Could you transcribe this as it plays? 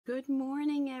Good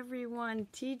morning, everyone.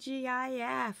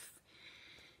 TGIF.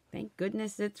 Thank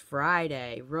goodness it's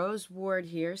Friday. Rose Ward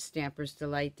here,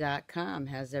 Stampersdelight.com.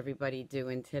 How's everybody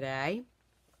doing today?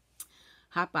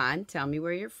 Hop on, tell me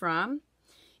where you're from.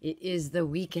 It is the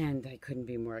weekend. I couldn't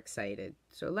be more excited.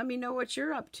 So let me know what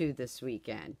you're up to this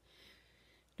weekend.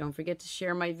 Don't forget to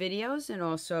share my videos and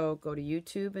also go to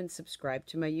YouTube and subscribe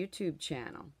to my YouTube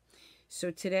channel. So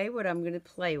today what I'm going to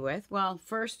play with, well,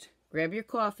 first, grab your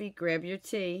coffee, grab your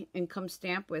tea, and come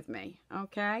stamp with me,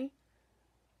 okay?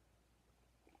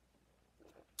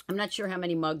 I'm not sure how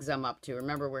many mugs I'm up to.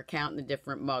 Remember, we're counting the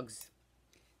different mugs.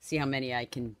 See how many I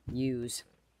can use.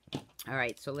 All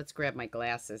right, so let's grab my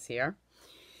glasses here.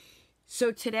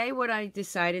 So today what I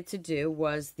decided to do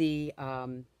was the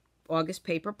August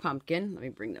paper pumpkin. Let me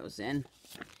bring those in.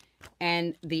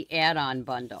 And the add-on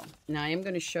bundle. Now, I am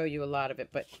going to show you a lot of it,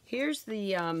 but here's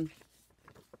the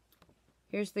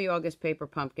August paper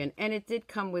pumpkin, and it did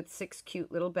come with 6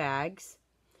 cute little bags.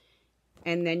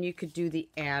 And then you could do the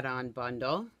add-on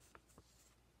bundle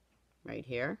right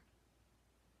here.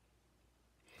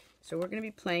 So we're going to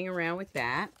be playing around with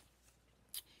that.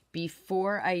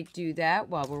 Before I do that,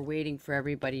 while we're waiting for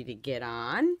everybody to get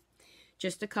on,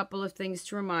 just a couple of things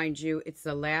to remind you. It's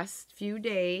the last few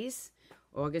days.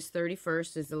 August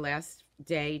 31st is the last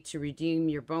day to redeem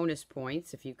your bonus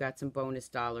points if you've got some bonus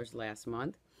dollars last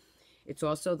month. It's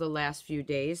also the last few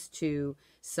days to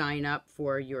sign up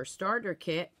for your starter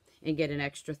kit and get an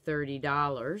extra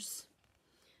 $30.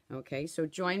 Okay, so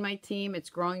join my team. It's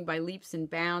growing by leaps and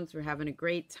bounds. We're having a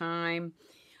great time.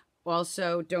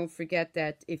 Also, don't forget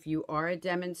that if you are a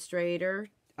demonstrator,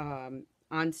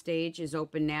 On Stage is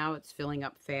open now. It's filling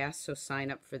up fast, so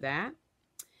sign up for that.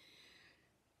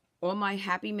 All my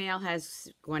happy mail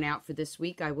has gone out for this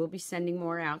week. I will be sending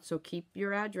more out, so keep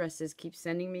your addresses. Keep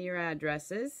sending me your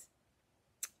addresses.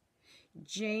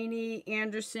 Janie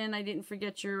Anderson, I didn't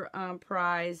forget your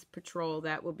prize patrol.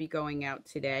 That will be going out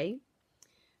today.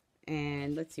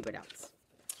 And let's see what else.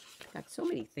 Got so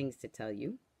many things to tell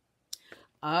you.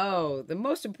 Oh, the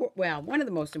most important, well, one of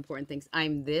the most important things,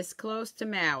 I'm this close to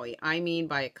Maui. I mean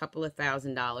by a couple of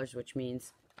 $1,000s, which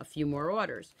means a few more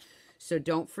orders. So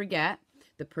don't forget,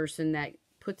 the person that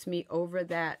puts me over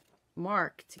that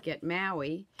mark to get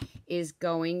Maui is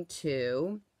going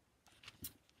to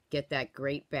get that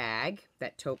great bag,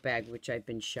 that tote bag, which I've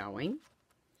been showing.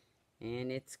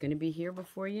 And it's going to be here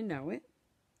before you know it.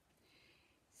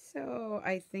 So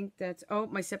I think that's, oh,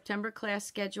 my September class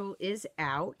schedule is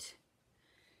out.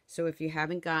 So if you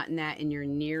haven't gotten that and you're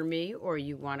near me or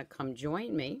you want to come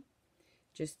join me,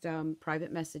 just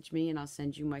private message me and I'll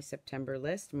send you my September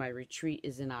list. My retreat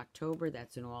is in October.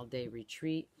 That's an all-day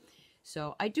retreat.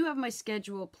 So I do have my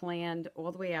schedule planned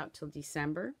all the way out till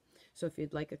December. So if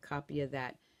you'd like a copy of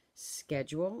that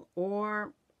schedule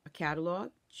or a catalog,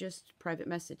 just private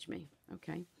message me,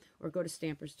 okay? Or go to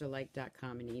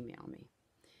Stampersdelight.com and email me.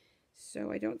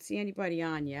 So I don't see anybody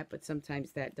on yet, but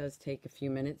sometimes that does take a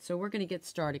few minutes. So we're going to get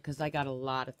started because I got a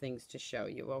lot of things to show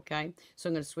you, okay? So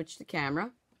I'm going to switch the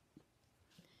camera.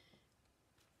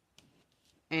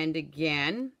 And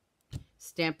again,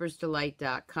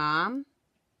 Stampersdelight.com.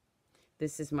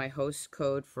 This is my host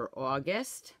code for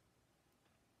August.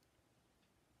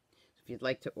 If you'd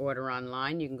like to order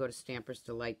online, you can go to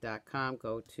Stampersdelight.com,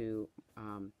 go to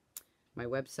my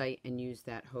website and use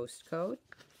that host code.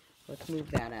 Let's move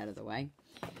that out of the way.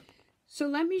 So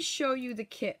let me show you the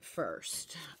kit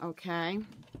first, okay?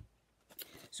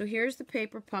 So here's the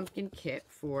paper pumpkin kit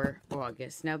for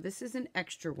August. Now this is an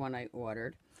extra one I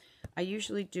ordered. I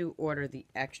usually do order the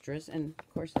extras, and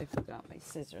of course I forgot my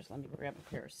scissors. Let me grab a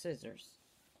pair of scissors.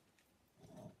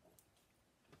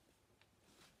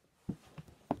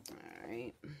 All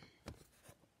right.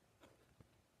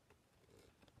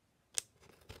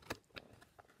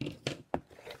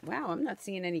 Wow, I'm not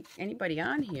seeing anybody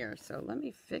on here, so let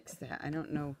me fix that. I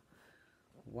don't know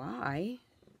why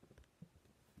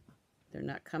they're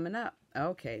not coming up.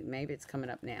 Okay, maybe it's coming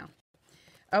up now.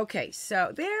 Okay,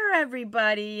 so there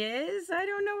everybody is. I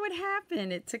don't know what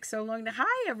happened. It took so long to...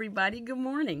 Hi, everybody. Good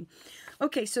morning.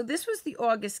 Okay, so this was the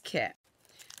August kit.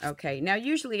 Okay, now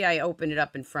usually I open it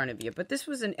up in front of you, but this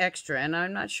was an extra, and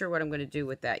I'm not sure what I'm going to do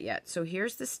with that yet. So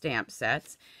here's the stamp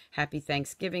sets. Happy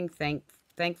Thanksgiving.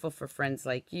 Thankful for friends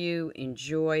like you.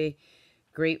 Enjoy.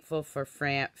 Grateful for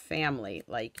family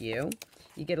like you.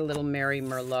 You get a little Mary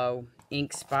Merlot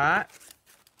ink spot.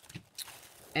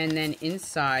 And then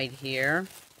inside here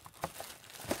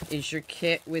is your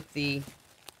kit with the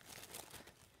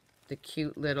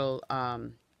cute little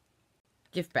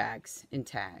gift bags and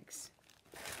tags.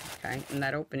 Okay, I'm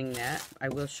not opening that. I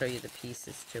will show you the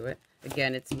pieces to it.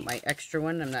 Again, it's my extra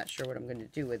one. I'm not sure what I'm going to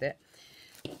do with it.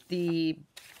 The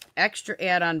extra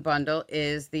add-on bundle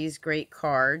is these great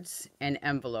cards and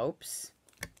envelopes.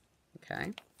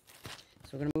 Okay.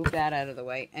 So we're going to move that out of the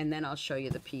way, and then I'll show you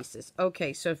the pieces.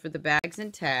 Okay, so for the bags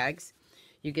and tags,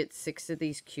 you get 6 of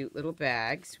these cute little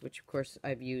bags, which of course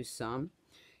I've used some.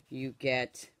 You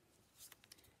get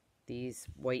these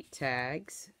white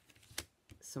tags,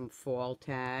 some fall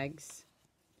tags.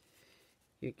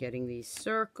 You're getting these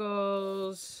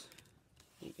circles.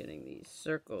 You're getting these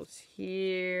circles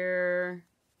here.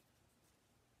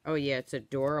 Oh yeah, it's an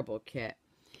adorable kit.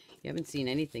 You haven't seen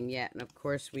anything yet. And of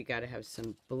course, we got to have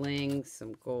some bling,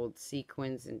 some gold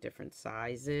sequins in different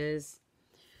sizes.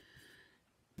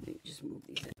 Let me just move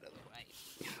these out of the way.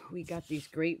 We got these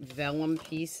great vellum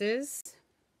pieces.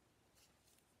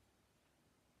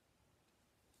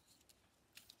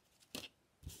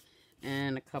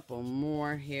 And a couple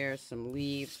more here, some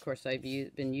leaves. Of course, I've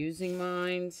been using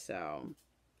mine, so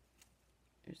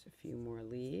there's a few more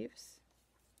leaves.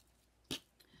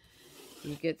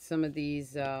 You get some of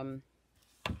these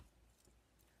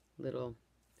little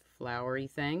flowery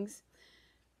things.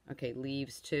 Okay,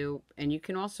 leaves too. And you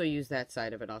can also use that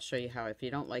side of it. I'll show you how. If you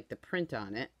don't like the print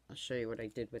on it, I'll show you what I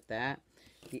did with that.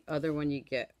 The other one you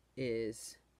get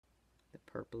is the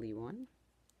purpley one.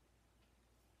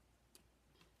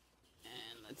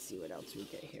 And let's see what else we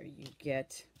get here. You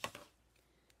get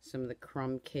some of the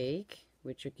crumb cake,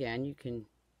 which again, you can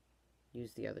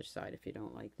use the other side if you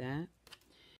don't like that.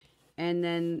 And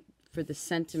then for the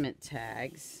sentiment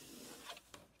tags,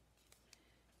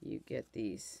 you get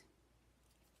these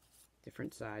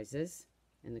different sizes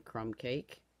in the crumb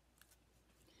cake.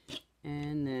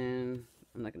 And then,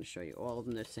 I'm not going to show you all of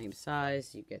them the same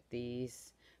size. You get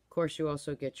these. Of course, you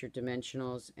also get your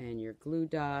dimensionals and your glue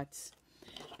dots.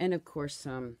 And of course,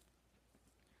 some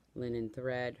linen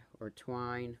thread or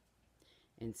twine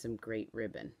and some great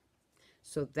ribbon.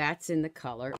 So that's in the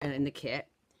color and in the kit.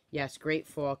 Yes, great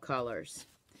fall colors.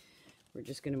 We're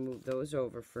just going to move those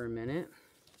over for a minute.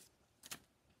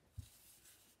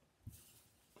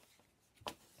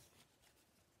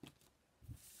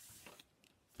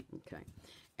 Okay.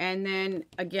 And then,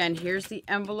 again, here's the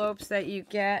envelopes that you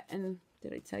get. And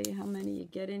did I tell you how many you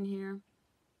get in here?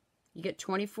 You get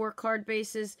 24 card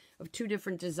bases of 2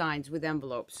 different designs with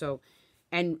envelopes. So,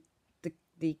 and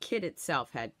the kit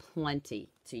itself had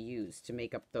plenty to use to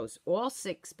make up those all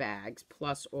 6 bags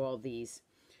plus all these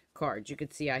cards. You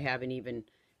could see I haven't even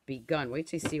begun. Wait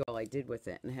till you see all I did with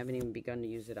it, and I haven't even begun to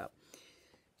use it up.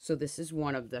 So this is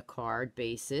one of the card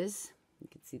bases. You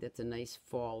can see that's a nice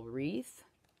fall wreath.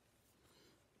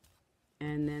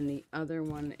 And then the other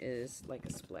one is like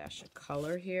a splash of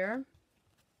color here.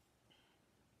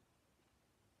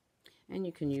 And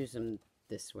you can use them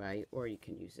this way, or you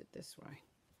can use it this way.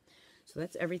 So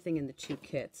that's everything in the 2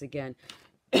 kits. Again,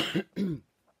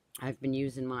 I've been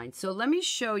using mine. So let me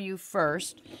show you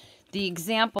first the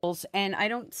examples. And I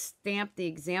don't stamp the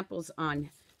examples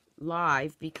on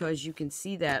live because you can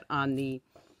see that on the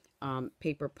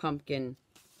Paper Pumpkin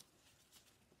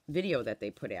video that they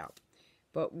put out.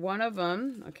 But one of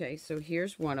them, okay, so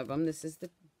here's one of them. This is the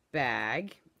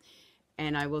bag.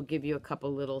 And I will give you a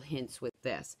couple little hints with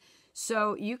this.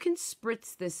 So you can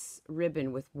spritz this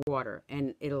ribbon with water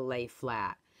and it'll lay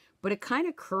flat. But it kind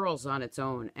of curls on its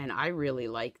own, and I really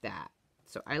like that.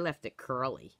 So I left it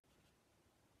curly.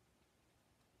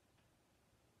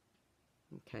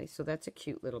 Okay, so that's a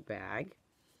cute little bag.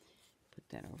 Put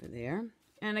that over there.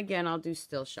 And again, I'll do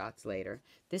still shots later.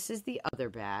 This is the other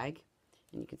bag.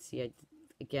 And you can see,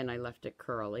 again, I left it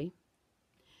curly.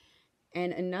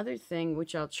 And another thing,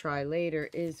 which I'll try later,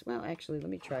 is, well, actually, let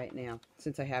me try it now,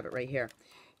 since I have it right here.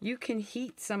 You can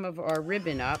heat some of our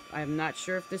ribbon up. I'm not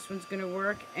sure if this one's going to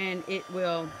work, and it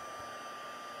will...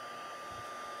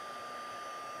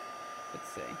 Let's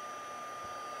see.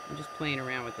 I'm just playing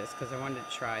around with this because I wanted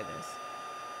to try this.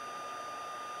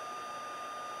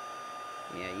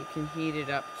 Yeah, you can heat it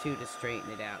up, too, to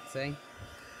straighten it out, see?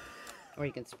 Or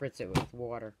you can spritz it with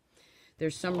water.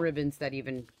 There's some ribbons that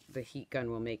even the heat gun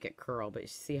will make it curl, but you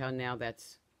see how now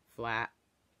that's flat?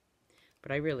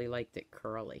 But I really liked it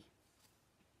curly.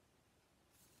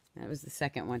 That was the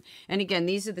second one. And again,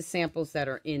 these are the samples that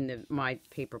are in my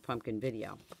Paper Pumpkin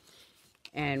video.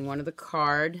 And one of the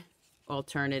card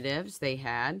alternatives they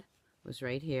had was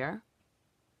right here.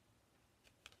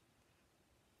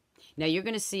 Now you're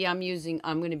going to see I'm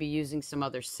going to be using some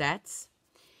other sets.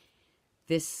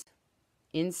 This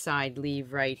inside leaf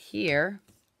right here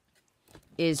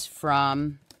is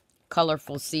from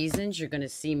Colorful Seasons. You're going to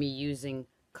see me using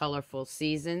Colorful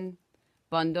Season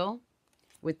bundle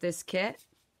with this kit.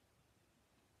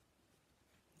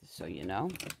 So you know,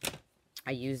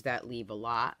 I use that leaf a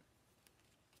lot.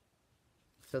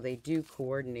 So they do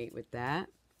coordinate with that.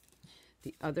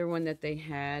 The other one that they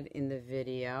had in the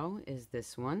video is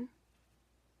this one.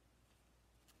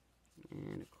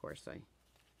 And of course I'm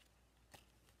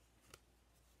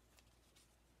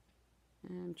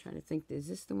trying to think, is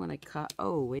this the one I cut?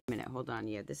 Oh, wait a minute, hold on.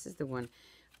 Yeah, this is the one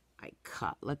I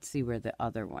cut. Let's see where the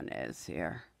other one is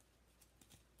here.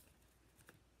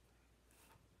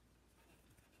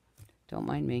 Don't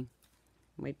mind me.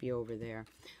 Might be over there.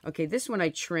 Okay, this one I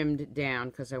trimmed down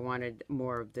because I wanted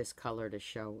more of this color to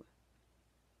show.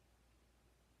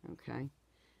 Okay.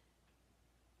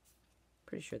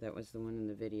 Pretty sure that was the one in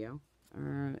the video.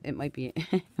 It might be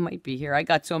it might be here. I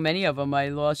got so many of them I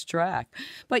lost track.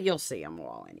 But you'll see them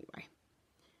all anyway.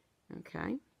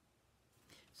 Okay.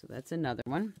 So that's another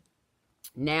one.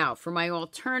 Now, for my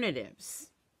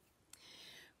alternatives.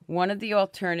 One of the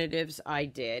alternatives I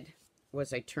did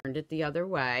was I turned it the other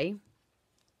way.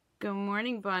 Good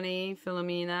morning, Bunny,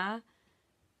 Philomena,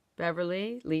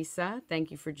 Beverly, Lisa. Thank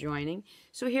you for joining.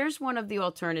 So here's one of the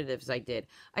alternatives I did.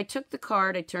 I took the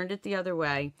card, I turned it the other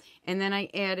way, and then I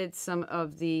added some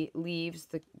of the leaves,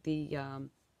 the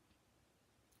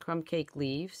crumb cake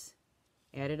leaves,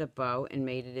 added a bow, and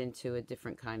made it into a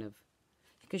different kind of,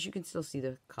 because you can still see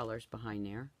the colors behind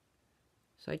there.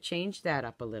 So I changed that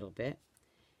up a little bit.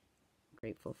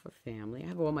 Grateful for family. I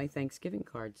have all my Thanksgiving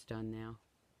cards done now.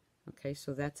 Okay,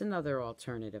 so that's another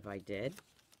alternative I did.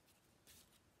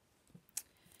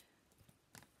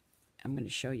 I'm going to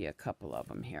show you a couple of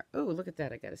them here. Oh, look at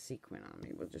that. I got a sequin on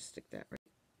me. We'll just stick that right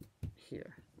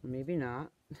here. Maybe not.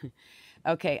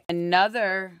 Okay,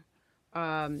 another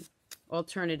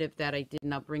alternative that I did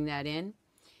not bring that in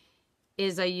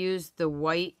is I used the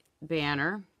white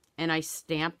banner and I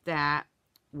stamped that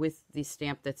with the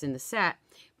stamp that's in the set.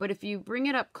 But if you bring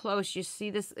it up close, you see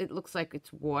this, it looks like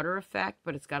it's water effect,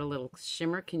 but it's got a little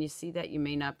shimmer. Can you see that? You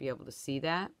may not be able to see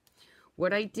that.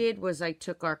 What I did was I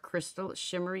took our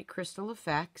shimmery crystal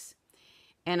effects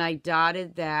and I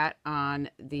dotted that on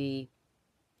the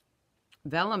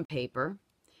vellum paper,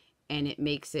 and it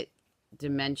makes it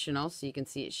dimensional so you can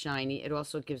see it shiny. It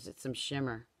also gives it some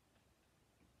shimmer.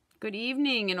 Good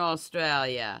evening in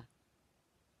Australia.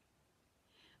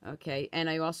 Okay, and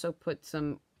I also put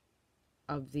some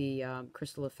of the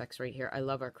crystal effects right here. I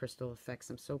love our crystal effects.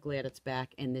 I'm so glad it's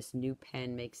back, and this new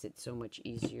pen makes it so much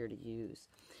easier to use.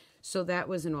 So that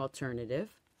was an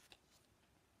alternative.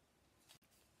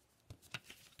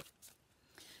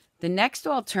 The next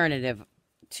alternative,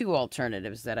 two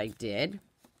alternatives that I did,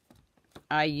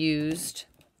 I used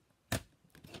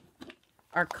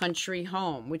our Country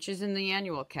Home, which is in the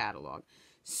annual catalog.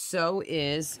 So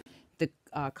is the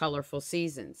Colorful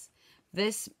Seasons.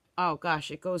 This, oh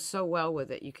gosh, it goes so well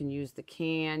with it. You can use the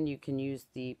can, you can use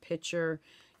the picture,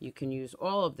 you can use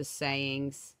all of the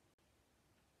sayings.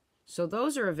 So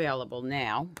those are available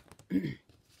now.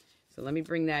 So let me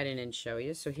bring that in and show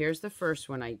you. So here's the first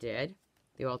one I did,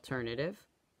 the alternative.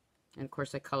 And of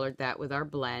course I colored that with our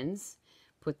blends.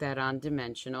 Put that on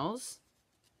dimensionals.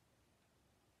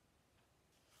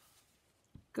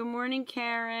 Good morning,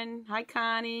 Karen. Hi,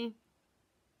 Connie.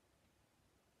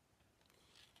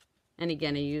 And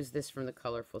again, I use this from the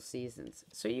Colorful Seasons.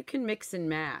 So you can mix and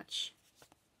match.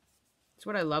 That's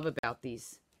what I love about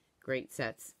these great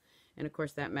sets. And of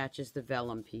course that matches the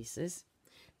vellum pieces.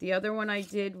 The other one I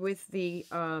did with the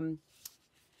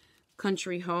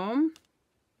Country Home.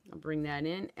 I'll bring that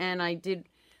in. And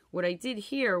what I did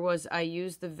here was I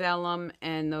used the vellum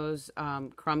and those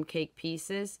crumb cake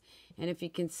pieces. And if you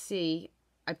can see,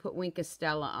 I put Wink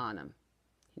Stella on them.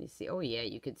 Can you see? Oh yeah,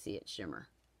 you could see it shimmer.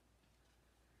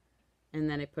 And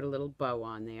then I put a little bow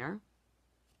on there.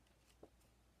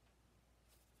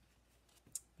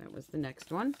 That was the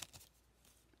next one.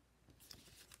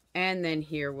 And then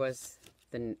here was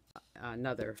the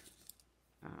another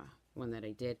one that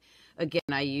I did. Again,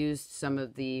 I used some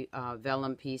of the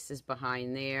vellum pieces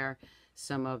behind there,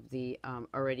 some of the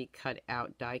already cut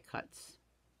out die cuts.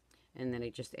 And then I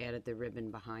just added the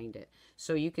ribbon behind it.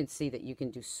 So you can see that you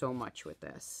can do so much with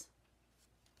this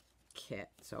kit.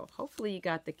 So hopefully you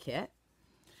got the kit.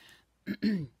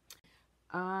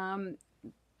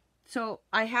 So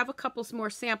I have a couple more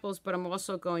samples, but I'm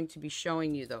also going to be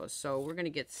showing you those. So we're going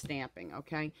to get stamping,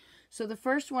 okay? So the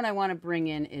first one I want to bring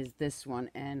in is this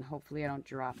one, and hopefully I don't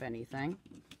drop anything.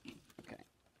 Okay.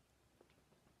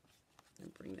 I'll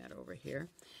bring that over here.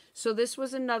 So this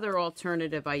was another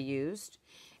alternative I used.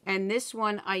 And this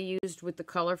one I used with the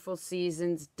Colorful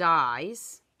Seasons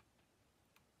dies.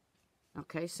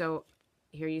 Okay, so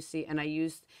here you see, and I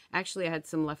used, actually I had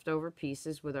some leftover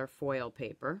pieces with our foil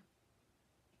paper.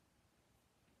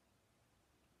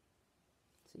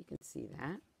 So you can see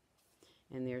that.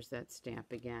 And there's that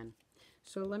stamp again.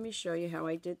 So let me show you how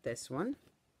I did this one.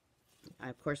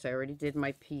 Of course, I already did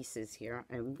my pieces here.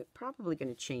 I'm probably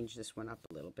going to change this one up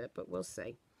a little bit, but we'll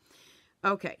see.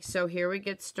 Okay, so here we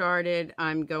get started.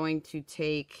 I'm going to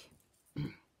take,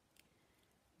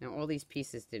 now all these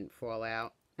pieces didn't fall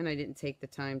out, and I didn't take the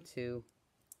time to,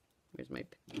 where's my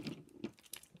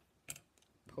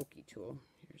pokey tool?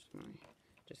 Here's my,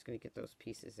 just going to get those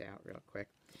pieces out real quick.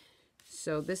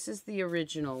 So this is the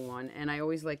original one, and I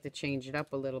always like to change it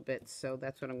up a little bit, so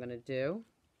that's what I'm going to do.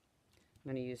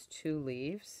 I'm going to use 2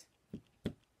 leaves.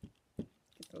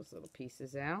 Get those little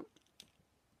pieces out.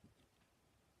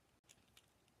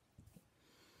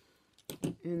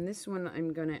 And this one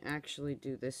I'm going to actually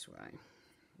do this way.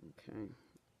 Okay.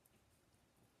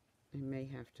 I may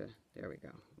have to, there we go,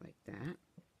 like that.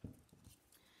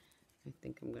 I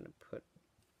think I'm going to put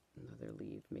another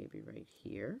leaf maybe right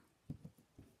here.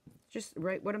 Just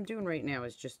right, what I'm doing right now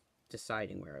is just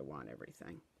deciding where I want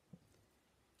everything.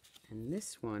 And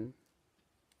this one,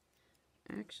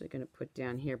 I'm actually going to put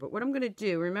down here. But what I'm going to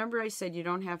do, remember I said you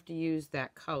don't have to use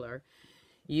that color.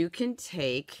 You can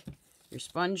take your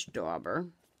sponge dauber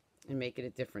and make it a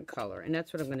different color. And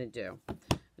that's what I'm going to do.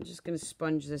 I'm just going to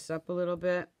sponge this up a little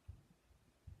bit.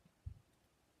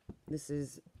 This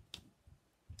is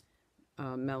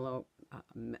Mango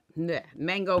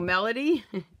Melody.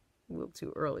 A little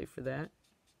too early for that.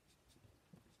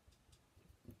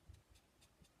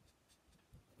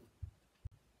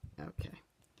 Okay.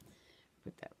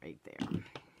 Put that right there.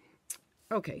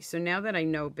 Okay, so now that I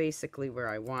know basically where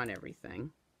I want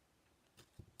everything,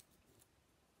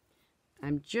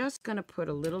 I'm just going to put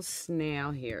a little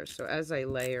snail here, so as I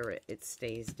layer it, it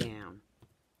stays down.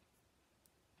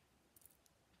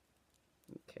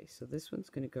 Okay, so this one's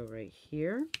going to go right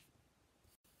here.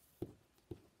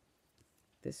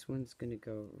 This one's going to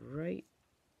go right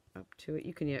up to it.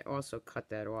 You can also cut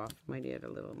that off. Might add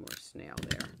a little more snail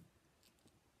there. Just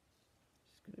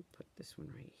going to put this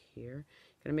one right here.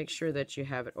 Got to make sure that you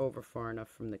have it over far enough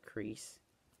from the crease.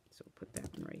 So we'll put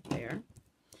that one right there.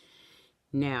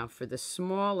 Now for the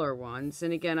smaller ones,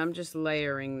 and again, I'm just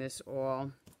layering this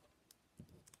all.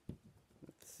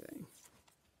 Let's see.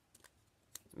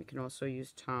 We can also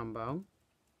use Tombow,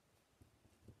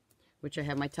 which I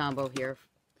have my Tombow here.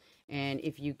 And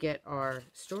if you get our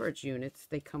storage units,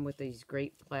 they come with these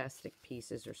great plastic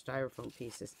pieces or styrofoam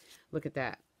pieces. Look at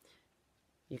that.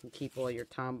 You can keep all your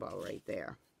Tombow right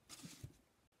there.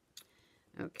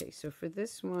 Okay, so for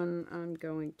this one, I'm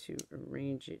going to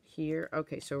arrange it here.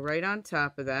 Okay, so right on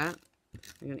top of that,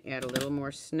 I'm going to add a little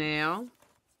more snail.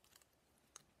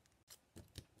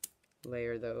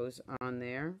 Layer those on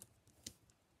there.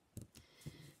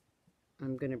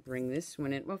 I'm going to bring this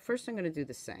one in. Well, first I'm going to do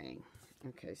the saying.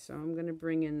 Okay, so I'm going to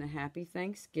bring in the Happy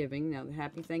Thanksgiving. Now, the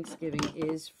Happy Thanksgiving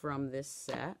is from this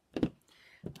set.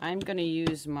 I'm going to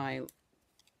use my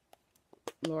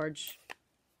large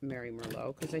Mary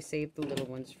Merlot because I saved the little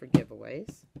ones for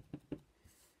giveaways.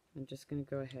 I'm just going to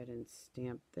go ahead and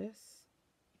stamp this.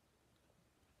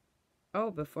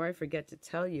 Oh, before I forget to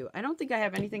tell you, I don't think I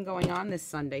have anything going on this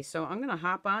Sunday, so I'm going to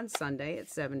hop on Sunday at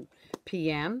 7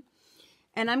 p.m.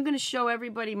 and I'm going to show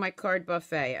everybody my card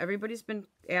buffet. Everybody's been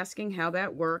asking how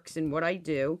that works and what I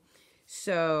do.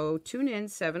 So tune in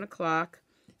 7 o'clock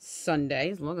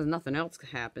Sunday, as long as nothing else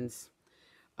happens.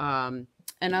 And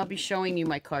I'll be showing you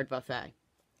my card buffet.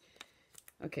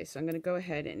 Okay, so I'm going to go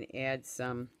ahead and add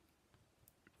some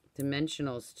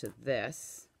dimensionals to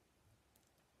this.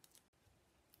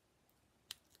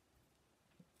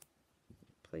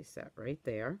 Place that right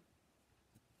there.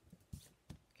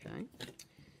 Okay.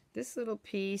 This little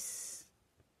piece,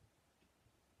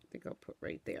 I think I'll put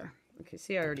right there. Okay,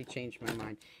 see, I already changed my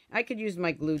mind. I could use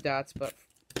my glue dots, but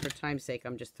for time's sake,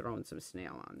 I'm just throwing some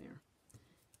snail on there.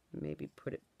 Maybe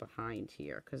put it behind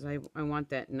here, because I want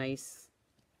that nice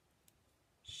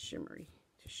shimmery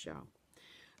to show.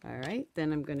 All right,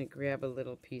 then I'm going to grab a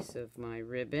little piece of my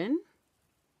ribbon.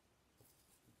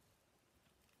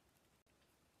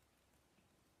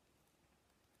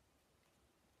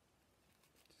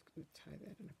 Just going to tie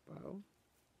that in a bow.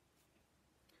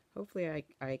 Hopefully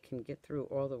I can get through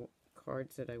all the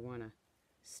cards that I want to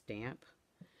stamp.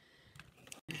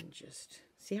 And just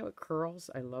see how it curls?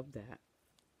 I love that.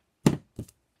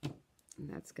 And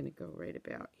that's going to go right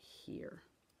about here.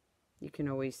 You can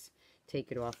always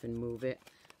take it off and move it.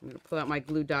 I'm going to pull out my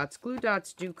glue dots. Glue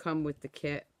dots do come with the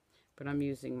kit, but I'm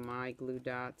using my glue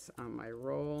dots on my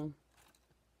roll.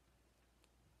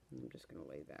 I'm just going to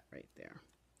lay that right there.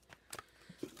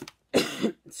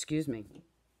 Excuse me.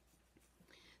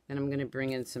 Then I'm going to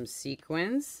bring in some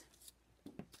sequins.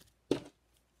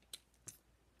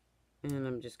 And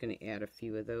I'm just going to add a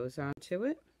few of those onto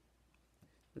it.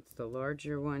 It's the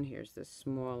larger one. Here's the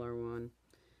smaller one.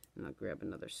 And I'll grab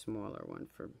another smaller one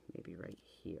for maybe right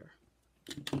here.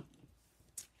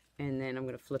 And then I'm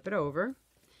going to flip it over.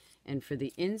 And for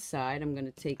the inside, I'm going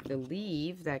to take the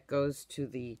leaf that goes to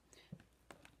the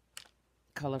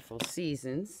Colorful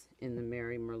Seasons in the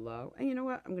Mary Merlot. And you know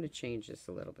what? I'm going to change this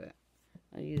a little bit.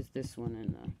 I'll use this one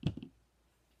in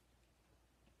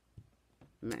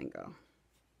the mango.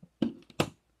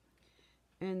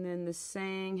 And then the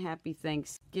saying, Happy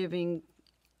Thanksgiving.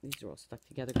 These are all stuck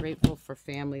together. Grateful for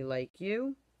family like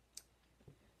you.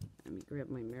 Let me grab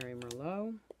my Mary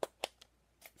Merlot.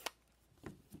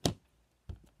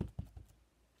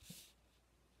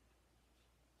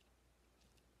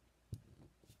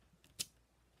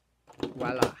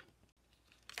 Voila.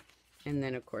 And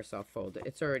then, of course, I'll fold it.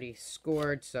 It's already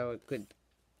scored, so a good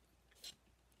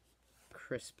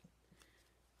crisp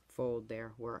fold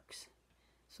there works.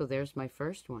 So there's my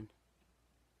first one.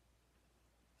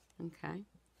 Okay.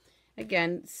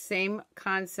 Again, same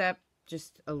concept,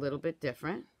 just a little bit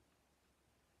different.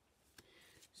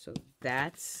 So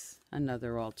that's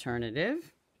another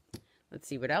alternative. Let's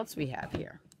see what else we have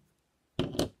here.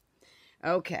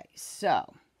 Okay,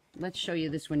 so let's show you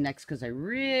this one next because I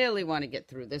really want to get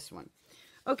through this one.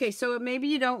 Okay, so maybe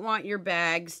you don't want your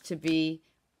bags to be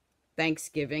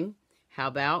Thanksgiving. How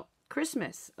about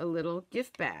Christmas? A little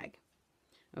gift bag.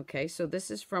 Okay, so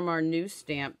this is from our new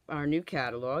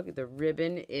catalog. The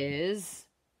ribbon is,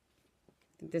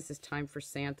 I think this is Time for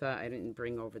Santa. I didn't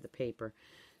bring over the paper.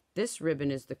 This ribbon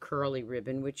is the curly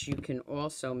ribbon, which you can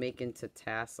also make into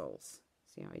tassels.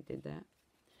 See how I did that?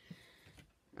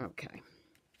 Okay.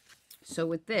 So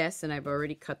with this, and I've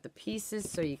already cut the pieces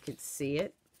so you could see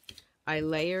it, I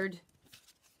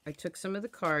took some of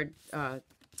the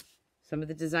some of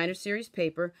the designer series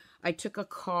paper. I took a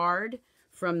card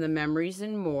from the Memories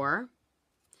and More,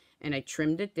 and I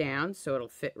trimmed it down so it'll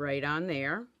fit right on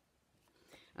there.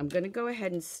 I'm going to go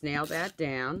ahead and snail that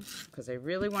down because I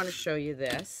really want to show you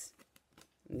this.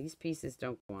 And these pieces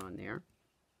don't go on there.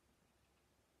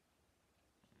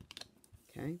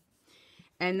 Okay.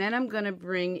 And then I'm going to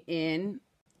bring in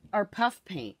our puff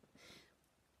paint.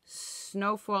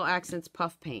 Snowfall Accents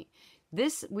puff paint.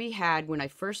 This we had when I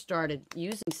first started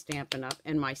using Stampin' Up,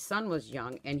 and my son was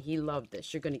young, and he loved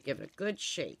this. You're going to give it a good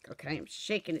shake, okay? I'm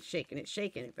shaking it, shaking it,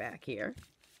 shaking it back here.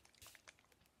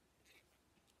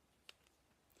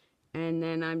 And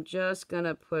then I'm just going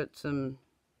to put some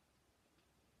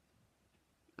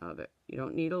of it. You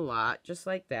don't need a lot, just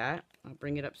like that. I'll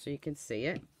bring it up so you can see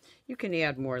it. You can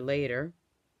add more later.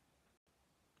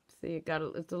 See,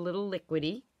 it's a little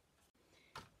liquidy.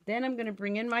 Then I'm going to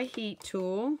bring in my heat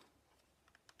tool.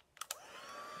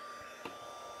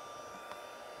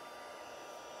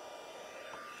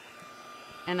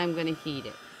 And I'm going to heat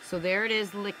it. So there it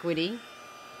is, liquidy.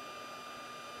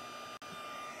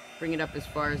 Bring it up as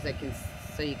far as I can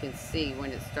so you can see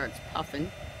when it starts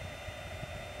puffing.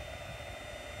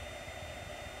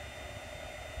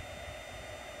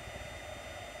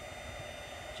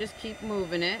 Just keep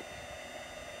moving it.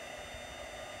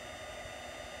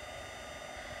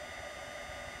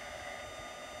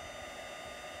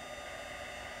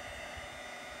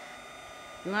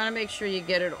 You want to make sure you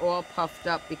get it all puffed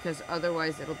up because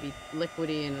otherwise it'll be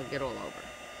liquidy and it'll get all over.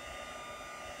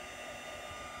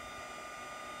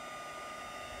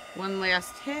 One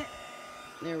last hit.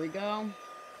 There we go.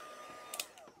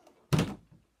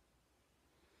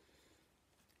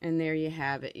 And there you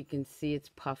have it. You can see it's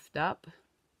puffed up.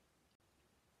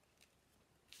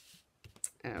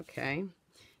 Okay.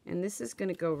 And this is going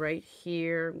to go right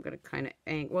here. I'm going to kind of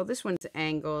angle. Well, this one's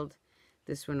angled.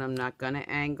 This one I'm not going to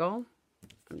angle.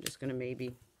 I'm just going to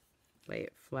maybe lay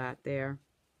it flat there.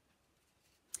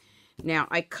 Now,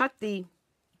 I cut the,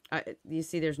 you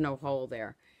see there's no hole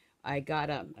there. I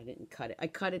didn't cut it. I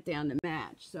cut it down to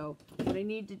match. So what I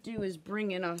need to do is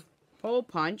bring in a hole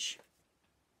punch.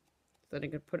 So that I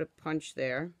can put a punch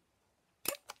there.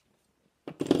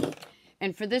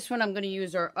 And for this one, I'm going to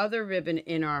use our other ribbon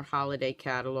in our holiday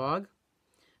catalog.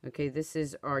 Okay, this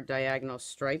is our diagonal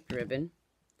striped ribbon.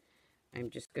 I'm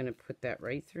just going to put that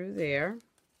right through there.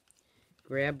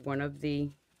 Grab one of the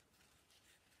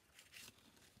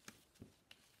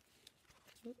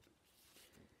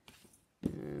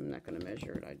I'm not going to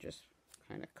measure it. I just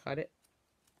kind of cut it.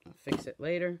 I'll fix it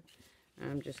later.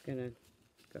 I'm just going to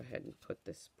go ahead and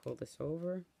pull this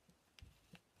over.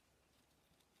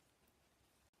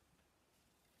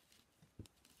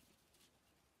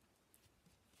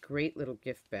 Great little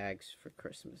gift bags for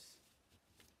Christmas.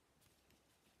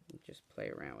 Just play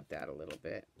around with that a little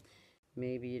bit.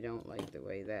 Maybe you don't like the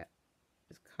way that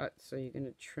is cut, so you're going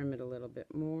to trim it a little bit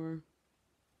more.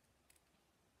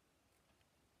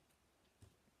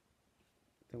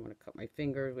 Don't want to cut my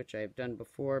fingers, which I have done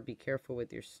before. Be careful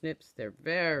with your snips. They're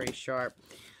very sharp.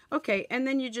 Okay, and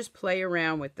then you just play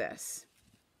around with this.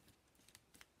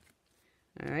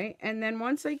 All right, and then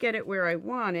once I get it where I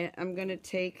want it, I'm going to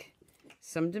take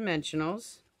some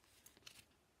dimensionals.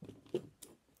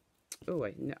 Oh,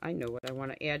 I know what I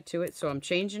want to add to it, so I'm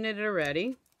changing it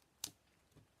already.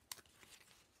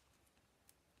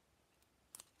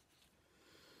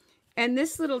 And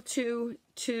this little two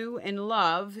and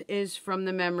love is from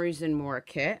the Memories and More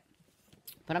kit.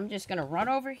 But I'm just going to run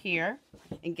over here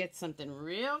and get something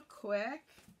real quick.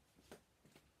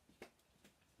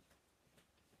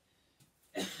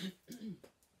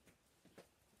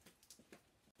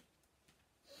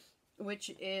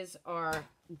 Which is our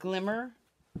Glimmer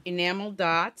Enamel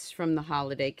Dots from the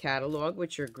holiday catalog,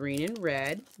 which are green and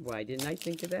red. Why didn't I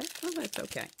think of that? Oh, that's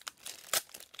okay.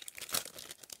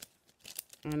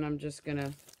 And I'm just going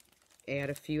to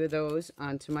add a few of those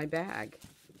onto my bag.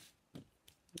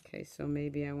 Okay, so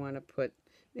maybe I want to put,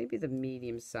 maybe the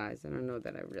medium size. I don't know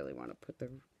that I really want to put the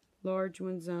large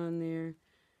ones on there.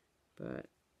 But,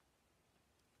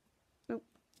 nope,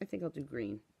 I think I'll do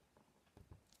green.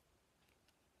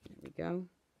 There we go.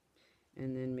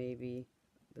 And then maybe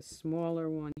the smaller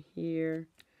one here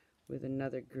with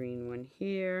another green one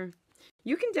here.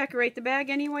 You can decorate the bag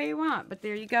any way you want, but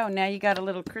there you go. Now you got a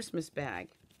little Christmas bag.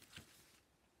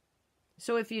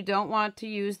 So if you don't want to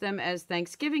use them as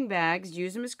Thanksgiving bags,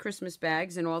 use them as Christmas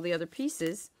bags, and all the other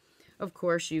pieces, of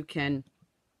course, you can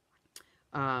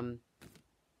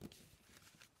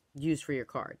use for your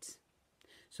cards.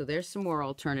 So there's some more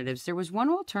alternatives. There was one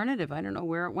alternative. I don't know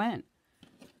where it went.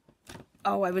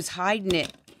 Oh, I was hiding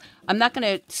it. I'm not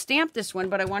going to stamp this one,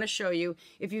 but I want to show you.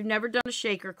 If you've never done a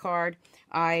shaker card,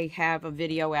 I have a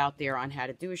video out there on how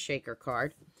to do a shaker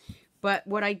card. But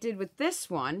what I did with this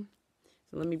one,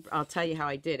 so I'll tell you how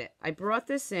I did it. I brought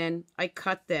this in, I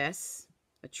cut this,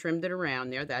 I trimmed it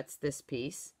around there, that's this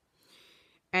piece.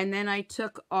 And then I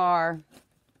took our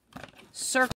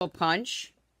circle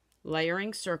punch,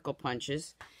 layering circle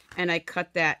punches, and I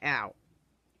cut that out.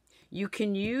 You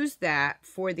can use that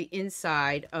for the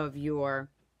inside of your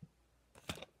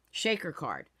shaker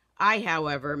card. I,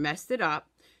 however, messed it up.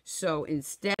 So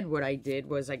instead what I did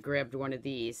was I grabbed one of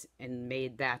these and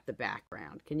made that the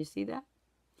background. Can you see that?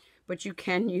 But you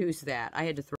can use that. I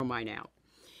had to throw mine out.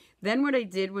 Then what I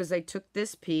did was I took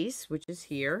this piece, which is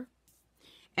here,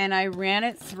 and I ran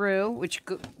it through, which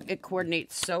it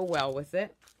coordinates so well with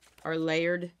it, our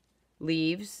layered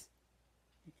leaves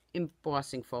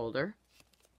embossing folder.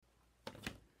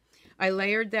 I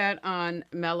layered that on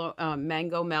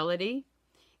Mango Melody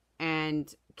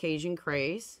and Cajun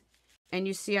Craze. And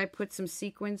you see I put some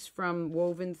sequins from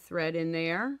woven thread in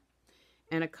there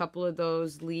and a couple of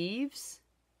those leaves,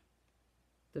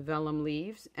 the vellum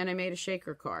leaves, and I made a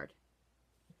shaker card.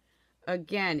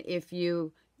 Again, if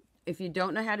you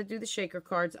don't know how to do the shaker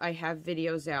cards, I have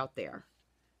videos out there.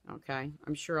 Okay,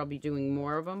 I'm sure I'll be doing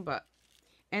more of them, but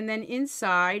and then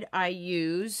inside I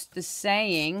used the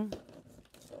saying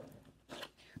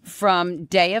from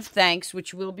Day of Thanks,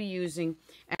 which we'll be using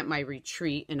at my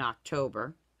retreat in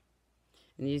October.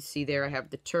 And you see there I have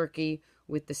the turkey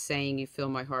with the saying, "You fill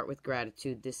my heart with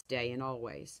gratitude this day and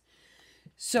always."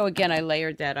 So again, I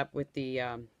layered that up with the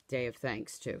Day of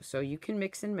Thanks too. So you can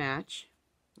mix and match.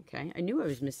 Okay, I knew I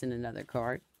was missing another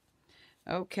card.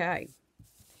 Okay,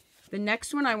 the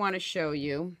next one I want to show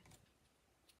you,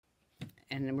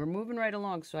 and then we're moving right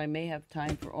along, so I may have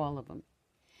time for all of them,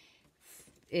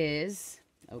 is,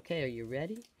 okay, are you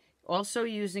ready? Also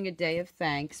using a Day of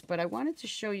Thanks, but I wanted to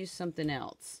show you something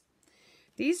else.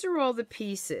 These are all the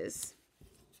pieces,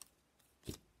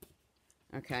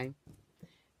 okay,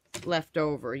 left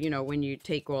over, you know, when you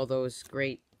take all those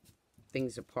great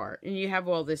things apart. And you have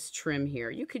all this trim here.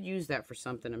 You could use that for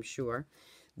something, I'm sure.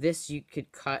 This you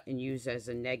could cut and use as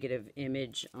a negative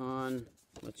image on,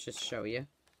 let's just show you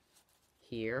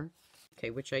here, okay,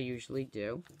 which I usually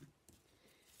do.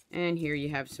 And here you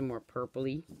have some more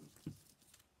purpley,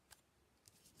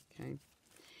 okay.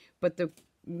 But the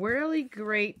really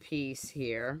great piece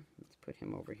here, let's put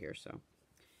him over here, so,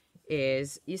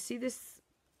 is, you see this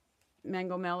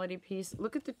Mango Melody piece?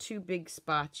 Look at the two big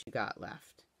spots you got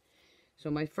left. So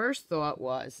my first thought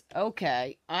was,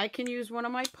 okay, I can use one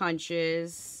of my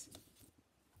punches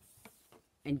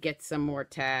and get some more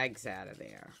tags out of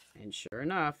there. And sure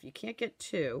enough, you can't get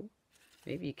two.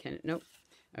 Maybe you can, nope.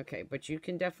 Okay, but you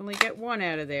can definitely get one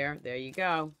out of there. There you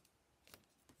go.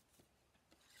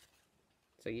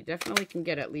 So you definitely can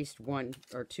get at least one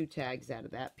or two tags out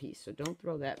of that piece. So don't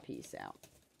throw that piece out.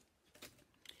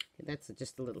 Okay, that's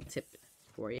just a little tip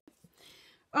for you.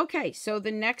 Okay, so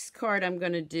the next card I'm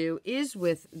going to do is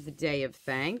with the Day of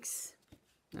Thanks.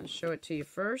 I'll show it to you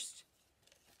first.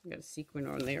 Got a sequin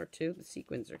on there too. The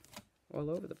sequins are all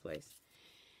over the place.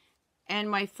 And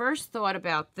my first thought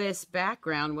about this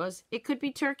background was it could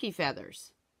be turkey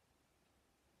feathers.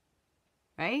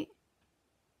 Right?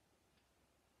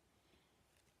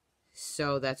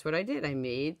 So that's what I did. I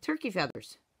made turkey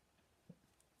feathers.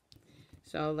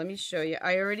 So let me show you.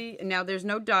 Now there's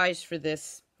no dies for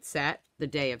this set, the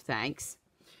Day of Thanks.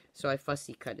 So I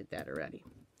fussy cutted that already.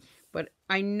 But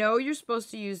I know you're supposed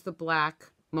to use the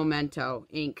black Memento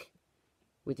ink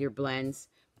with your blends.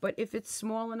 But if it's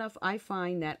small enough, I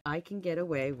find that I can get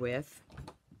away with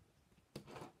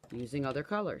using other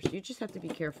colors. You just have to be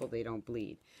careful they don't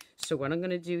bleed. So what I'm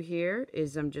going to do here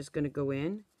is I'm just going to go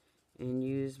in and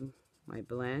use my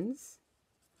blends.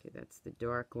 Okay, that's the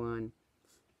dark one.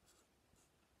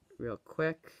 Real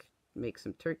quick, make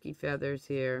some turkey feathers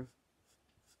here.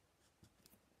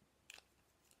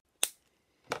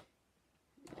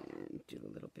 And do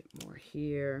a little bit more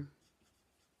here.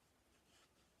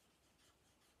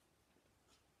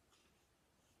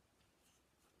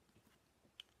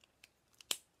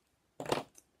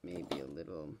 Maybe a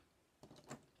little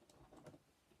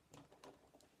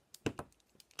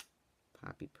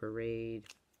Poppy Parade.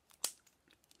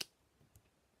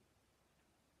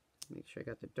 Make sure I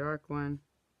got the dark one.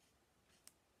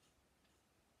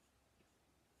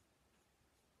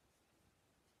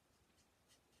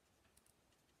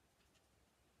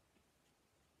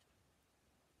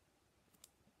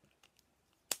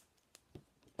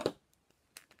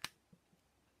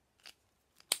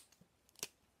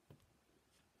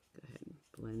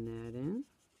 Blend that in,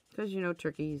 because you know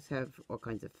turkeys have all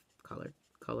kinds of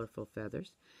colorful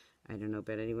feathers. I don't know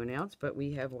about anyone else, but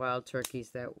we have wild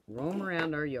turkeys that roam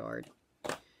around our yard.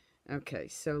 Okay,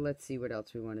 so let's see what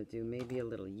else we want to do. Maybe a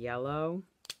little yellow.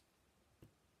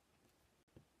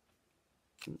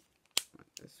 Not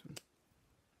this one.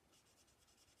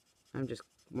 I just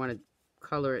want to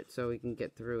color it so we can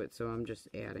get through it, so I'm just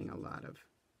adding a lot of.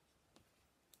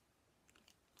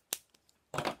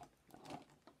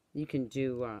 You can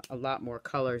do a lot more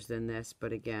colors than this,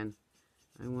 but again,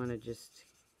 I want to just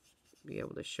be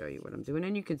able to show you what I'm doing.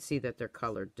 And you can see that they're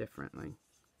colored differently.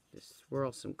 Just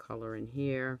swirl some color in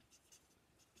here.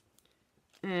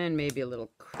 And maybe a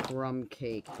little crumb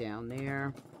cake down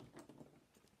there.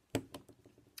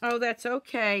 Oh, that's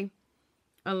okay,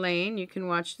 Elaine. You can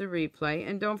watch the replay.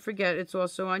 And don't forget, it's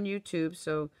also on YouTube,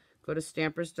 so go to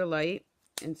Stampersdelight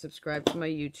and subscribe to my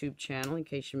YouTube channel in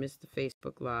case you missed the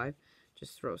Facebook Live.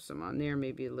 Just throw some on there,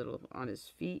 maybe a little on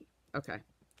his feet. Okay,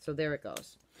 so there it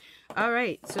goes. All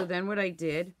right, so then what I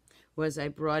did was I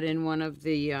brought in one of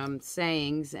the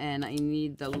sayings, and I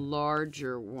need the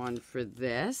larger one for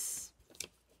this.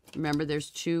 Remember, there's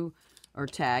two, or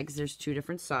tags, there's two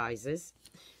different sizes.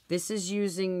 This is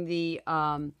using the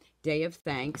Day of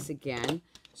Thanks again.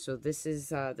 So this is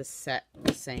the set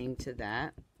saying to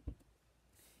that.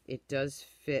 It does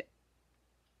fit.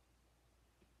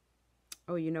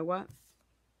 Oh, you know what?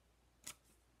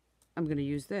 I'm going to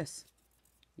use this.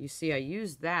 You see, I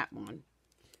used that one.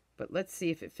 But let's see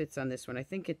if it fits on this one. I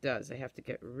think it does. I have to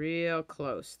get real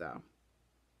close, though.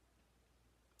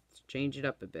 Let's change it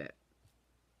up a bit.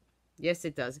 Yes,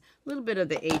 it does. A little bit of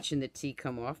the H and the T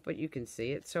come off, but you can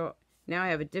see it. So now I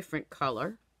have a different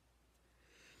color.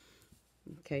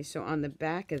 Okay, so on the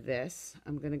back of this,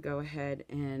 I'm going to go ahead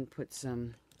and put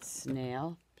some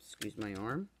snail. Excuse my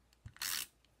arm.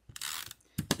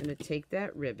 I'm going to take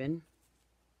that ribbon.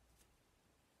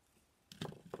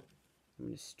 I'm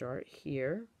going to start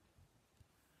here.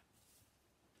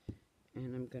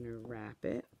 And I'm going to wrap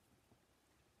it.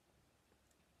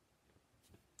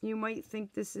 You might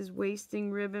think this is wasting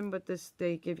ribbon, but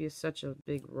they give you such a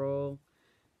big roll.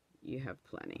 You have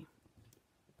plenty.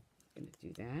 I'm going to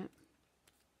do that.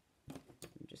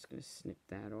 I'm just going to snip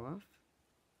that off.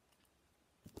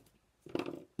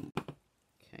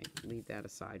 Okay, leave that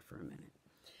aside for a minute.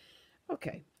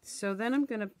 Okay, so then I'm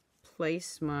going to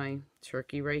place my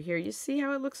turkey right here. You see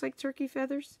how it looks like turkey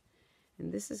feathers?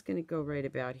 And this is going to go right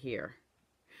about here.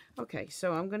 Okay,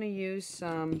 so I'm going to use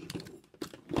some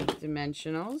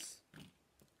dimensionals.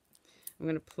 I'm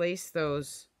going to place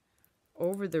those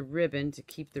over the ribbon to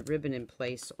keep the ribbon in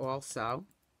place also.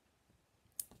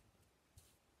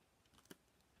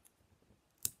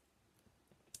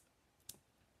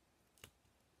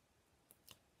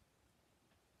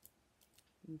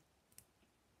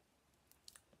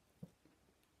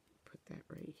 Put that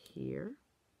right here.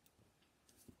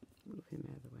 Move him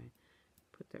out of the way.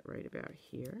 Put that right about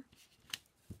here.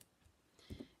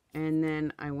 And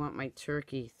then I want my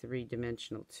turkey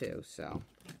three-dimensional too, so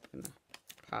I'm going to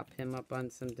pop him up on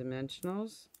some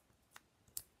dimensionals.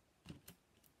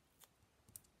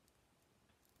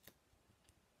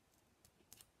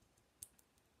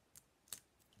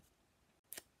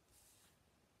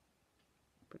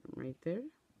 Put them right there.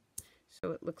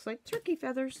 So it looks like turkey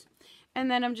feathers.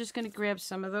 And then I'm just going to grab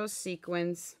some of those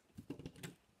sequins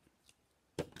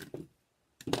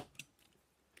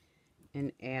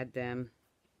and add them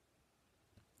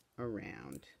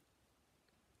around.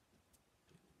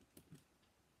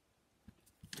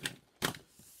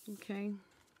 Okay.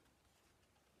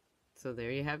 So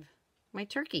there you have my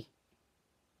turkey.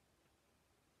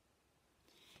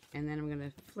 And then I'm going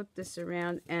to flip this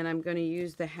around, and I'm going to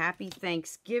use the Happy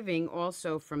Thanksgiving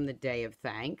also from the Day of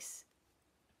Thanks.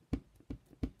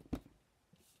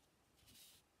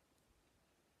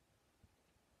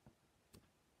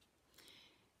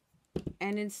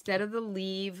 And instead of the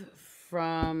leaf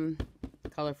from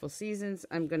Colorful Seasons,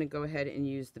 I'm going to go ahead and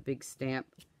use the big stamp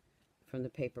from the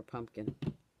paper pumpkin.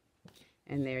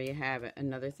 And there you have it,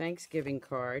 another Thanksgiving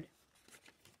card.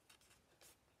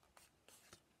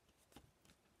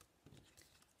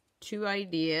 Two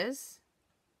ideas.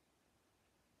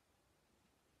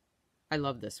 I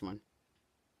love this one.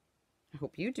 I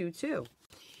hope you do too.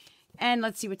 And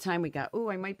let's see what time we got. Oh,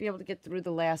 I might be able to get through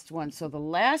the last one. So the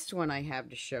last one I have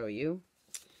to show you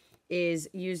is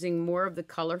using more of the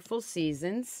Colorful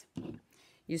Seasons.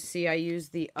 You see I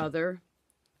used the other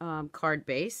card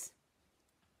base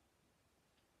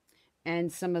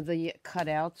and some of the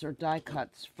cutouts or die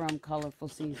cuts from Colorful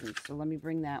Seasons. So let me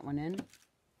bring that one in.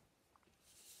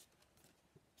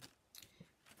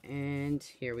 And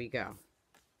here we go.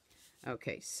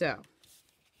 Okay, so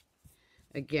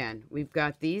again, we've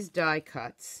got these die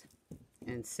cuts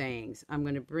and sayings. I'm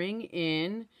going to bring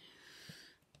in,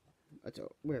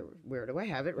 where do I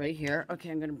have it? Right here. Okay,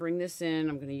 I'm going to bring this in.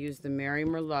 I'm going to use the Mary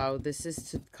Merlot. This is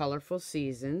to Colorful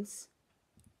Seasons.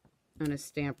 I'm going to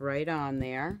stamp right on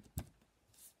there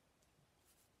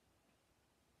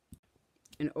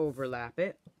and overlap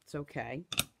it. It's okay.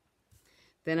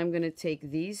 Then I'm going to take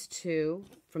these two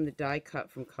from the die cut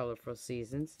from Colorful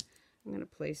Seasons. I'm going to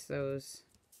place those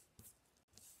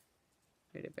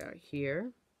right about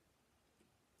here.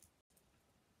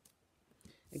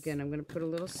 Again, I'm going to put a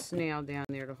little snail down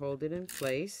there to hold it in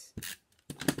place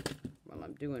while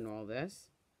I'm doing all this.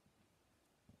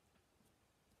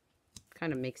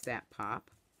 Kind of makes that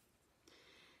pop.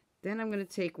 Then I'm going to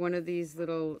take one of these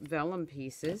little vellum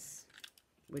pieces,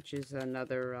 which is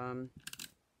another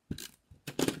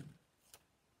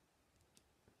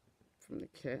from the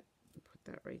kit. Put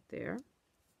that right there.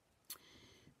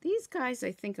 These guys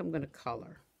I think I'm going to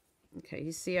color. Okay,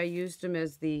 you see I used them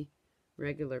as the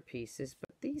regular pieces, but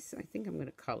these I think I'm going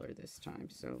to color this time.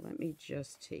 So let me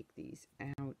just take these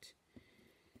out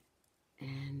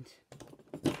and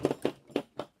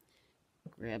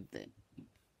grab the,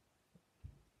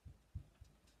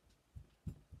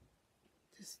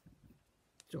 just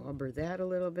dauber that a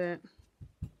little bit.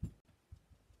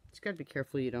 Just got to be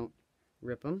careful you don't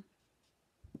rip them.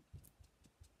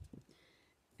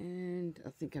 And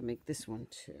I think I make this one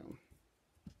too.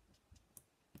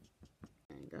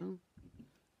 There you go.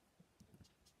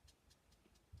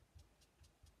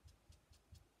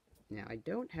 Now I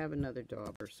don't have another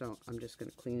dauber, so I'm just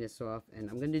going to clean this off, and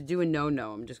I'm going to do a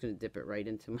no-no. I'm just going to dip it right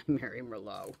into my Mary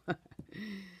Merlot. Let's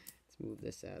move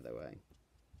this out of the way.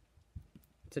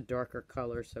 It's a darker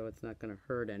color, so it's not going to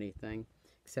hurt anything,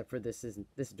 except for this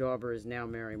dauber is now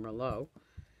Mary Merlot.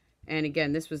 And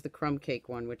again, this was the crumb cake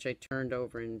one, which I turned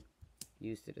over and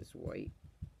used it as white.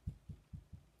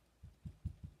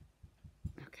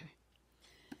 Okay.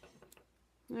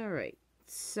 All right.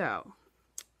 So,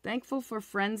 thankful for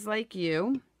friends like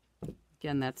you.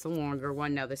 Again, that's a longer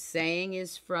one. Now, the saying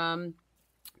is from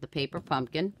the paper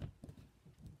pumpkin.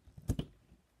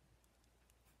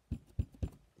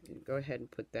 Go ahead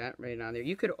and put that right on there.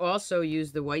 You could also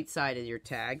use the white side of your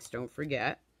tags, don't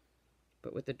forget.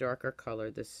 But with the darker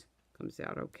color, this comes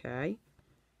out okay.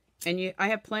 And I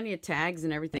have plenty of tags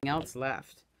and everything else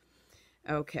left.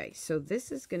 Okay, so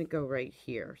this is going to go right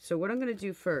here. So what I'm going to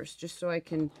do first, just so I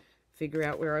can figure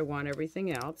out where I want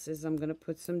everything else, is I'm going to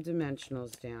put some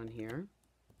dimensionals down here.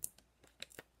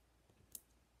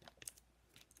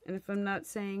 And if I'm not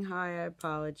saying hi, I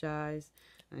apologize.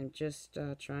 I'm just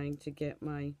trying to get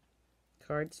my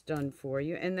cards done for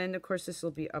you. And then, of course, this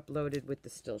will be uploaded with the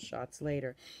still shots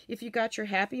later. If you got your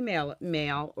happy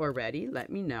mail already,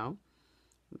 let me know.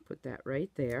 I'll put that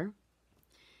right there.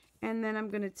 And then I'm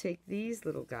going to take these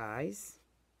little guys,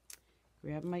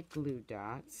 grab my glue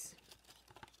dots,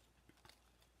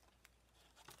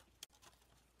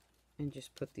 and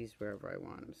just put these wherever I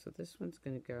want them. So this one's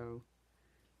going to go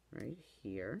right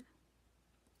here.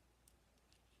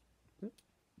 Oop.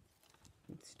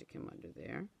 Let's stick him under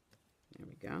there. There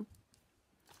we go.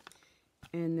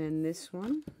 And then this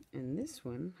one and this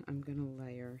one I'm going to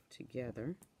layer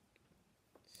together.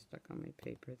 Stuck on my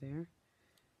paper there.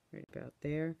 Right about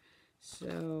there.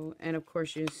 So, and of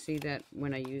course you see that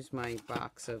when I use my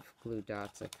box of glue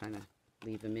dots, I kind of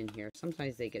leave them in here.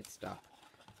 Sometimes they get stuck.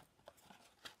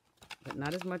 But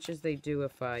not as much as they do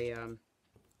if I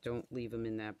don't leave them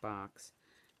in that box.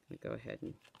 I'm going to go ahead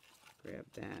and grab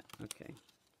that. Okay.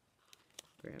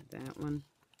 Grab that one.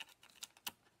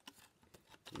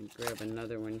 And grab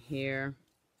another one here.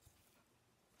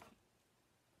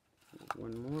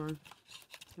 One more.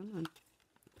 Come on.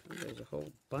 Oh, there's a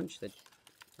whole bunch that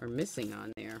are missing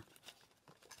on there.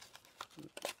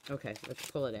 Okay,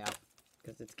 let's pull it out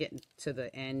because it's getting to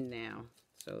the end now.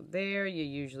 So there, you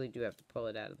usually do have to pull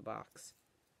it out of the box.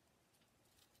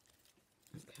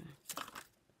 Okay.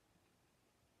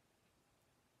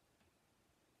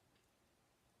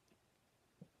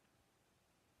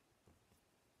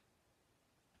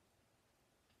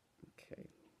 Okay.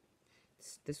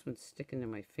 This one's sticking to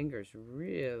my fingers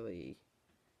really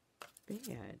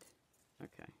bad.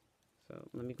 Okay. So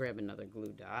let me grab another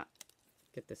glue dot.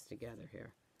 Get this together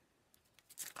here.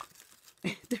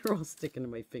 They're all sticking to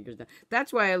my fingers now.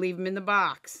 That's why I leave them in the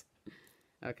box.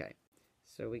 Okay.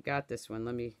 So we got this one.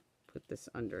 Let me put this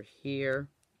under here.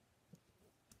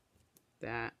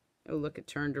 That. Oh, look, it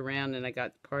turned around and I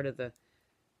got part of the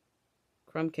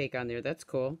crumb cake on there. That's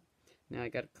cool. Now I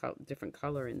got a different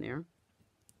color in there.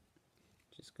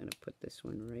 Just going to put this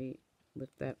one right,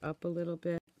 lift that up a little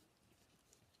bit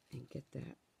and get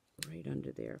that right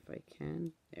under there if I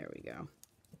can. There we go.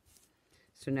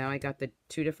 So now I got the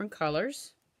two different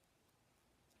colors.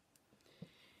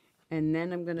 And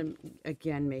then I'm going to,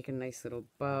 again, make a nice little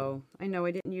bow. I know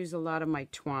I didn't use a lot of my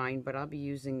twine, but I'll be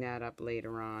using that up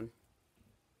later on.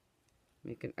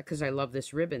 Because I love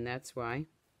this ribbon, that's why.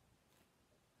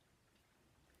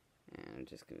 And I'm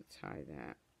just going to tie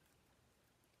that.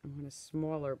 I want a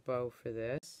smaller bow for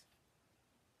this.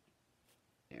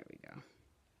 There we go.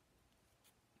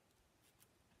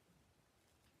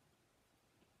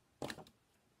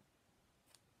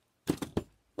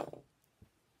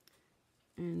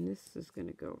 And this is going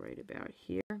to go right about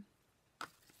here.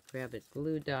 Grab a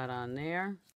glue dot on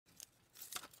there.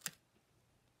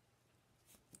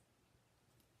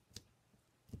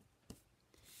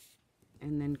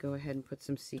 And then go ahead and put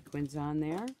some sequins on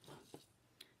there.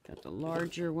 Got the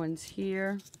larger ones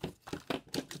here.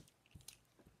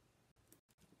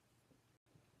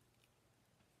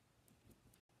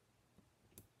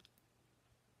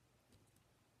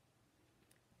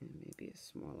 And maybe a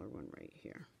smaller one right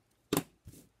here.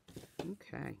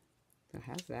 Okay, so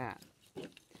how's that?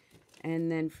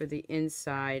 And then for the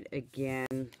inside,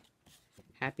 again,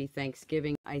 Happy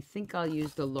Thanksgiving. I think I'll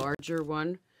use the larger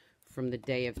one from the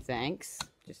Day of Thanks.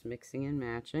 Just mixing and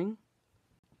matching.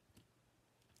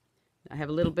 I have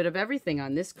a little bit of everything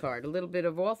on this card. A little bit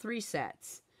of all three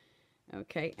sets.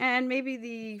 Okay, and maybe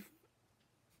the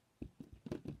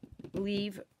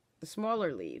leaf, the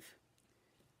smaller leaf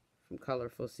from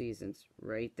Colorful Seasons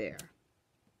right there.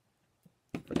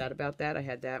 Forgot about that. I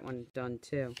had that one done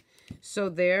too. So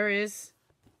there is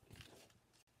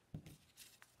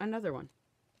another one.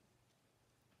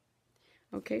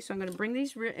 Okay, so I'm going to bring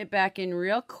these back in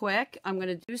real quick. I'm going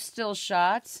to do still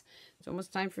shots. It's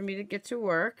almost time for me to get to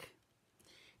work.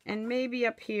 And maybe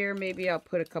up here, maybe I'll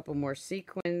put a couple more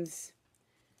sequins.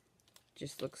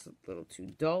 Just looks a little too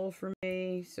dull for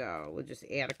me. So we'll just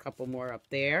add a couple more up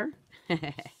there.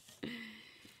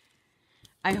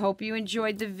 I hope you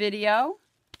enjoyed the video.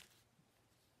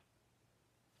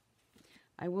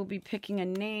 I will be picking a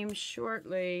name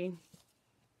shortly.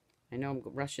 I know I'm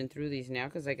rushing through these now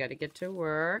because I got to get to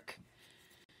work.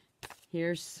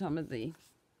 Here's some of the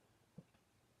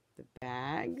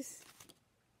bags.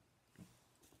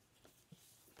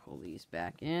 Pull these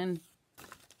back in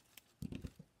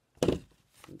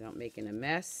without making a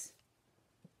mess.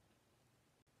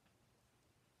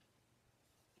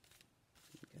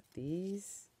 Got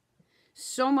these.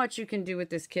 So much you can do with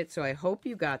this kit, so I hope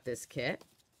you got this kit.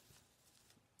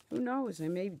 Who knows? I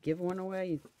may give one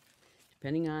away,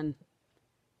 depending on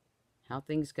how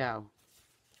things go.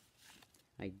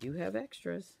 I do have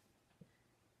extras.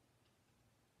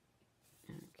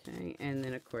 Okay, and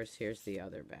then of course here's the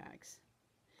other bags.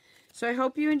 So I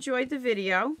hope you enjoyed the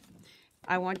video.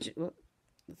 I want you, well,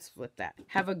 let's flip that.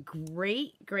 Have a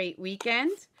great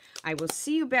weekend. I will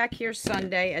see you back here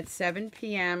Sunday at 7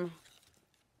 p.m.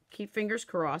 Keep fingers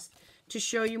crossed, to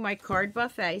show you my card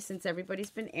buffet, since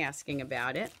everybody's been asking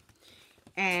about it.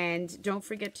 And don't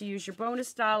forget to use your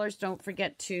bonus dollars. Don't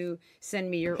forget to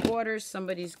send me your orders.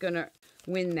 Somebody's going to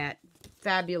win that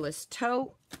fabulous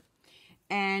tote.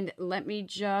 And let me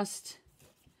just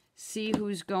see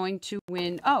who's going to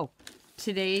win. Oh,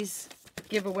 today's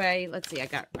giveaway. Let's see. I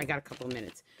got a couple of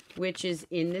minutes, which is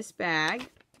in this bag.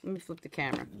 Let me flip the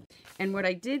camera. And what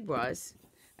I did was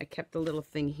I kept a little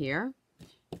thing here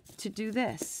to do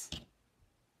this.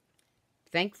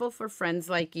 Thankful for friends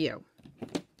like you.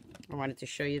 I wanted to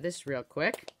show you this real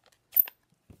quick.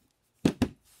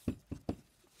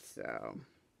 So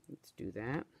let's do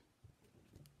that.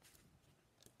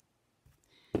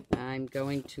 I'm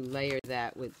going to layer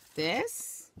that with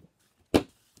this.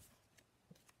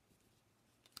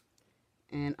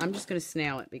 And I'm just going to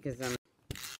snail it because I'm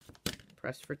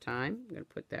pressed for time. I'm going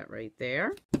to put that right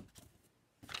there. I'm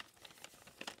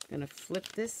going to flip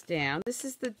this down. This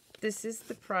is the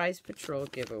Prize Patrol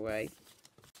giveaway.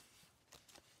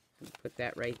 Put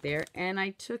that right there. And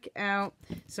I took out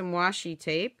some washi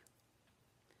tape.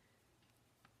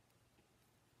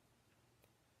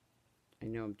 I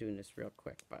know I'm doing this real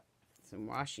quick, but some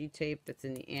washi tape that's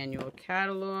in the annual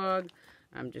catalog.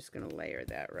 I'm just going to layer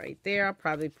that right there. I'll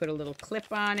probably put a little clip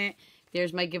on it.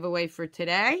 There's my giveaway for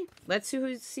today. Let's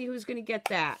see who's going to get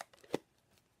that.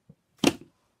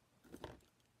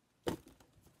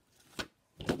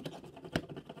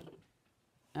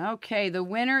 Okay, the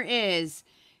winner is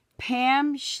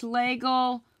Pam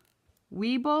Schlegel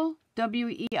Weeble,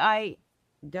 W-E-I-B-L-E.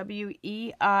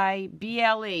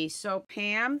 So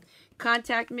Pam,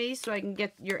 contact me so I can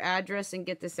get your address and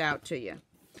get this out to you.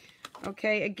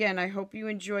 Okay, again, I hope you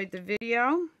enjoyed the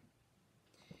video.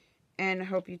 And I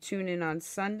hope you tune in on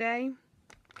Sunday.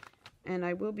 And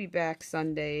I will be back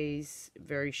Sundays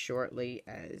very shortly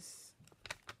as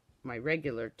my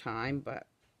regular time, but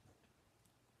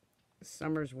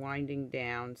summer's winding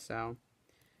down, so I'm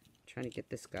trying to get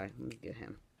this guy. Let me get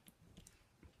him.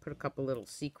 Put a couple little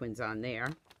sequins on there.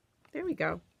 There we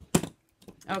go.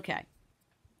 Okay.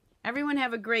 Everyone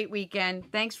have a great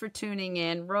weekend. Thanks for tuning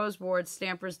in. Rose Ward,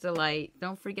 Stampersdelight.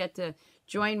 Don't forget to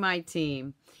join my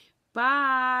team.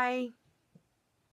 Bye.